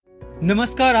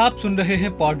नमस्कार, आप सुन रहे हैं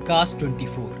पॉडकास्ट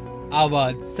 24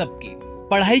 आवाज सबकी।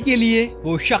 पढ़ाई के लिए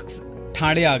वो शख्स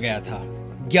ठाणे आ गया था।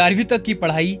 11वीं तक की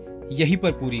पढ़ाई यहीं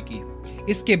पर पूरी की।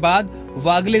 इसके बाद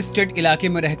वागले स्टेट इलाके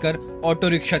में रहकर ऑटो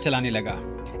रिक्शा चलाने लगा।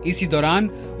 इसी दौरान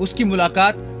उसकी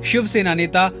मुलाकात शिवसेना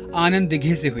नेता आनंद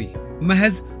दिघे से हुई।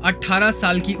 महज 18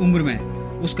 साल की उम्र में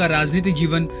उसका राजनीतिक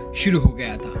जीवन शुरू हो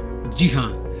गया था। जी हाँ,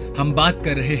 हम बात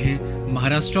कर रहे हैं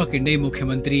महाराष्ट्र के नए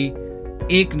मुख्यमंत्री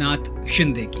एकनाथ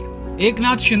शिंदे की।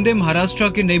 एकनाथ शिंदे महाराष्ट्र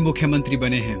के नए मुख्यमंत्री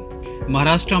बने हैं।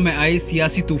 महाराष्ट्र में आए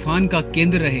सियासी तूफान का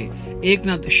केंद्र रहे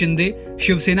एकनाथ शिंदे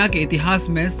शिवसेना के इतिहास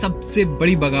में सबसे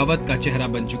बड़ी बगावत का चेहरा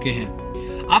बन चुके हैं।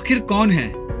 आखिर कौन है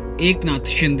एकनाथ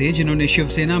शिंदे, जिन्होंने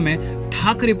शिवसेना में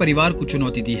ठाकरे परिवार को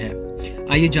चुनौती दी है?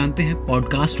 आइए जानते हैं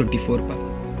पॉडकास्ट 24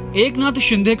 पर। एकनाथ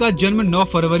शिंदे का जन्म 9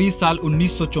 फरवरी साल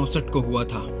 1964 को हुआ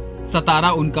था।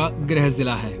 सतारा उनका गृह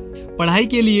जिला है। पढ़ाई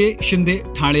के लिए शिंदे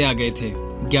ठाणे आ गए थे।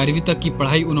 11वीं तक की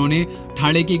पढ़ाई उन्होंने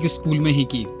ठाणे के एक स्कूल में ही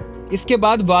की। इसके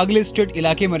बाद वागले स्टेट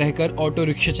इलाके में रहकर ऑटो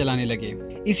रिक्शा चलाने लगे।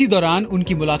 इसी दौरान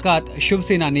उनकी मुलाकात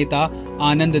शिवसेना नेता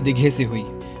आनंद दिघे से हुई।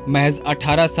 महज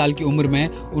 18 साल की उम्र में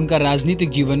उनका राजनीतिक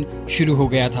जीवन शुरू हो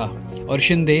गया था और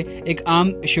शिंदे एक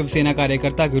आम शिवसेना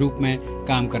कार्यकर्ता के रूप में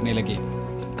काम करने लगे।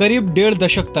 करीब 1.5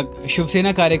 दशक तक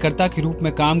शिवसेना कार्यकर्ता के रूप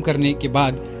में काम करने के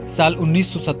बाद साल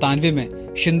 1997 में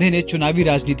शिंदे ने चुनावी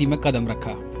राजनीति में कदम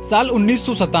रखा। साल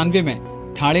 1997 में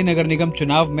ठाणे नगर निगम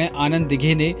चुनाव में आनंद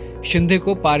दिघे ने शिंदे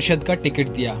को पार्षद का टिकट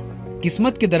दिया।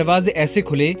 किस्मत के दरवाजे ऐसे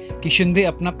खुले कि शिंदे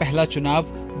अपना पहला चुनाव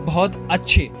बहुत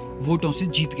अच्छे वोटों से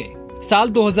जीत गए। साल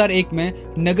 2001 में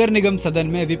नगर निगम सदन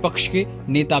में विपक्ष के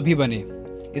नेता भी बने।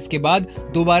 इसके बाद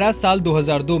दोबारा साल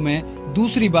 2002 में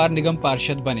दूसरी बार निगम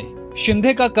पार्षद बने।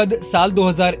 शिंदे का कद साल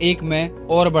 2001 में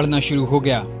और बढ़ना शुरू हो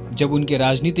गया जब उनके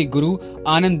राजनीतिक गुरु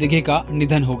आनंद दिघे का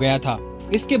निधन हो गया था।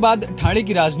 इसके बाद ठाणे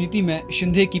की राजनीति में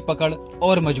शिंदे की पकड़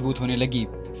और मजबूत होने लगी।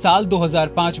 साल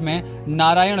 2005 में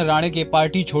नारायण राणे के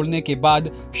पार्टी छोड़ने के बाद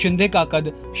शिंदे का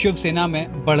कद शिवसेना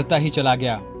में बढ़ता ही चला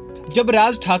गया। जब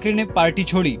राज ठाकरे ने पार्टी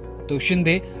छोड़ी तो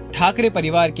शिंदे ठाकरे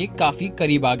परिवार के काफी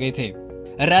करीब आ गए थे।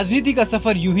 राजनीति का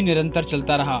सफर यूं ही निरंतर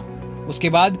चलता रहा। उसके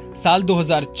बाद साल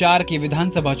 2004 के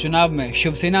विधानसभा चुनाव में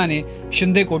शिवसेना ने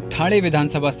शिंदे को ठाणे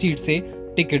विधानसभा सीट से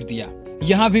टिकट दिया।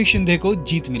 यहाँ भी शिंदे को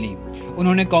जीत मिली।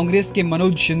 उन्होंने कांग्रेस के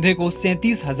मनोज शिंदे को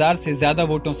 37,000 से ज्यादा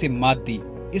वोटों से मात दी।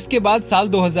 इसके बाद साल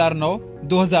 2009,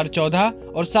 2014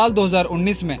 और साल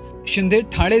 2019 में शिंदे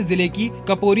ठाणे जिले की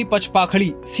कपोरी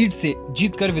पचपाखड़ी सीट से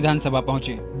जीतकर विधानसभा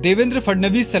पहुंचे। देवेंद्र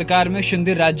फडणवीस सरकार में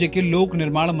शिंदे राज्य के लोक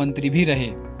निर्माण मंत्री भी रहे।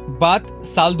 बात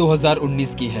साल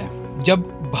 2019 की है, जब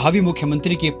भावी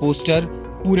मुख्यमंत्री के पोस्टर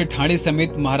पूरे ठाणे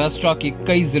समेत महाराष्ट्र के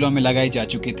कई जिलों में लगाए जा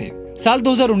चुके थे। साल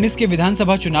 2019 के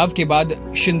विधानसभा चुनाव के बाद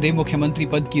शिंदे मुख्यमंत्री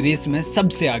पद की रेस में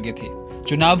सबसे आगे थे।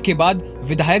 चुनाव के बाद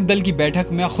विधायक दल की बैठक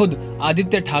में खुद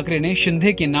आदित्य ठाकरे ने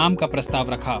शिंदे के नाम का प्रस्ताव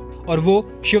रखा और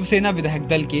वो शिवसेना विधायक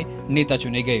दल के नेता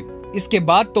चुने गए। इसके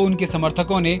बाद तो उनके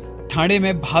समर्थकों ने ठाणे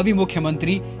में भावी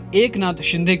मुख्यमंत्री एकनाथ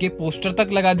शिंदे के पोस्टर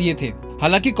तक लगा दिए थे।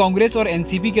 हालांकि कांग्रेस और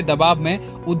एनसीपी के दबाव में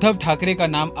उद्धव ठाकरे का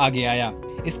नाम आगे आया।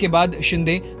 इसके बाद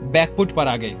शिंदे बैकफुट पर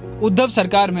आ गए। उद्धव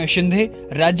सरकार में शिंदे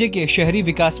राज्य के शहरी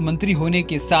विकास मंत्री होने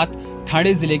के साथ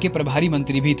ठाणे जिले के प्रभारी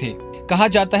मंत्री भी थे। कहा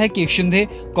जाता है कि शिंदे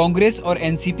कांग्रेस और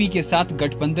एनसीपी के साथ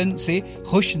गठबंधन से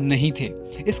खुश नहीं थे।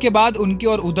 इसके बाद उनके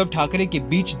और उद्धव ठाकरे के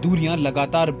बीच दूरियां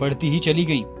लगातार बढ़ती ही चली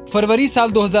गईं। फरवरी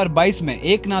साल 2022 में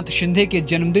एकनाथ शिंदे के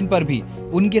जन्मदिन पर भी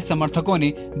उनके समर्थकों ने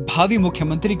भावी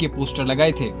मुख्यमंत्री के पोस्टर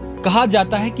लगाए थे। कहा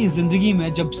जाता है कि जिंदगी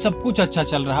में जब सब कुछ अच्छा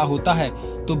चल रहा होता है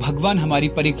तो भगवान हमारी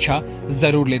परीक्षा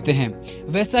जरूर लेते हैं।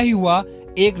 वैसा ही हुआ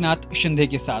एकनाथ शिंदे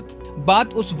के साथ।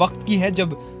 बात उस वक्त की है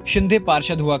जब शिंदे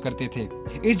पार्षद हुआ करते थे।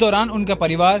 इस दौरान उनका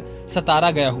परिवार सतारा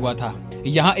गया हुआ था।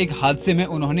 यहाँ एक हादसे में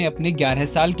उन्होंने अपने 11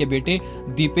 साल के बेटे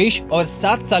दीपेश और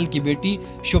 7 साल की बेटी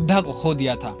शुभदा को खो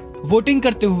दिया था। वोटिंग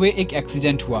करते हुए एक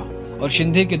एक्सीडेंट हुआ और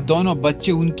शिंदे के दोनों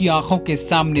बच्चे उनकी आंखों के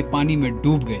सामने पानी में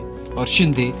डूब गए और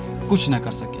शिंदे कुछ न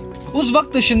कर सके। उस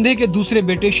वक्त शिंदे के दूसरे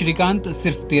बेटे श्रीकांत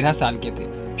सिर्फ 13 साल के थे।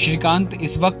 श्रीकांत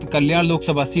इस वक्त कल्याण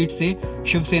लोकसभा सीट से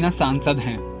शिवसेना सांसद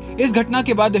हैं। इस घटना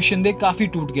के बाद शिंदे काफी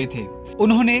टूट गए थे।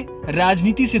 उन्होंने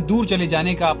राजनीति से दूर चले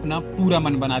जाने का अपना पूरा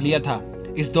मन बना लिया था।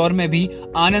 इस दौर में भी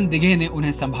आनंद दिघे ने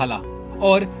उन्हें संभाला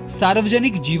और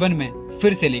सार्वजनिक जीवन में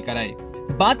फिर से लेकर आए।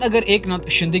 बात अगर एकनाथ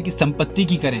शिंदे की संपत्ति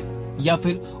की करें या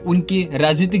फिर उनके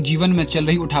राजनीतिक जीवन में चल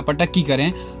रही उठापटक की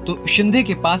करें तो शिंदे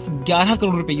के पास 11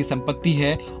 करोड़ रुपए की संपत्ति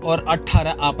है और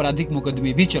 18 आपराधिक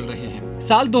मुकदमे भी चल रहे हैं।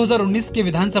 साल 2019 के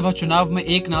विधानसभा चुनाव में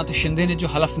एकनाथ शिंदे ने जो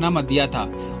हलफनामा दिया था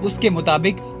उसके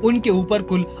मुताबिक उनके ऊपर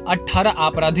कुल 18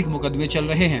 आपराधिक मुकदमे चल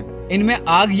रहे हैं। इनमें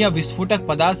आग या विस्फोटक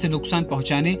पदार्थ से नुकसान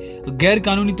पहुंचाने, गैर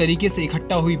कानूनी तरीके से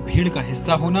इकट्ठा हुई भीड़ का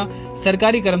हिस्सा होना,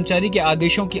 सरकारी कर्मचारी के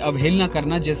आदेशों की अवहेलना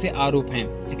करना जैसे आरोप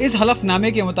हैं। इस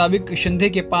हलफनामे के मुताबिक शिंदे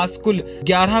के पास कुल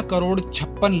 11 करोड़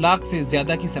 56 लाख से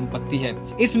ज्यादा की संपत्ति है।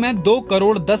 इसमें 2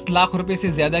 करोड़ 10 लाख रुपए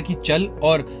से ज्यादा की चल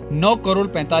और 9 करोड़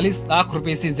 45 लाख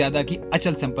रुपए से ज्यादा की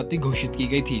अचल संपत्ति घोषित की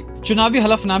गई थी। चुनावी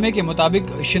हलफनामे के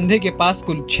मुताबिक शिंदे के पास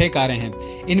कुल 6 कारें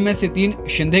हैं। इनमें से 3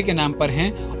 शिंदे के नाम पर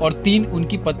हैं और 3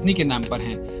 उनकी पत्नी के नाम पर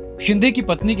हैं। शिंदे की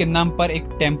पत्नी के नाम पर एक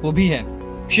टेम्पो भी है।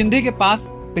 शिंदे के पास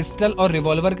पिस्टल और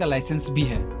रिवॉल्वर का लाइसेंस भी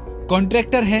है।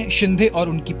 कॉन्ट्रैक्टर हैं शिंदे और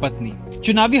उनकी पत्नी।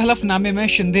 चुनावी हलफनामे में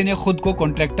शिंदे ने खुद को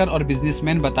कॉन्ट्रैक्टर और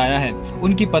बिजनेसमैन बताया है।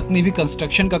 उनकी पत्नी भी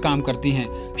कंस्ट्रक्शन का काम करती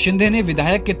हैं। शिंदे ने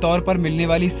विधायक के तौर पर मिलने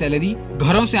वाली सैलरी,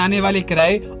 घरों से आने वाले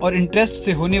किराए और इंटरेस्ट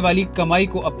से होने वाली कमाई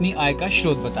को अपनी आय का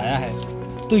स्रोत बताया है।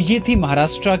 तो ये थी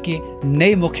महाराष्ट्र के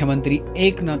नए मुख्यमंत्री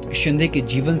एकनाथ शिंदे के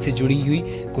जीवन से जुड़ी हुई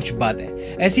कुछ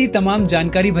बातें। ऐसी तमाम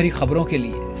जानकारी भरी खबरों के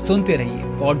लिए सुनते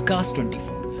रहिए पॉडकास्ट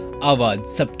 24, आवाज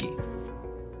सबकी।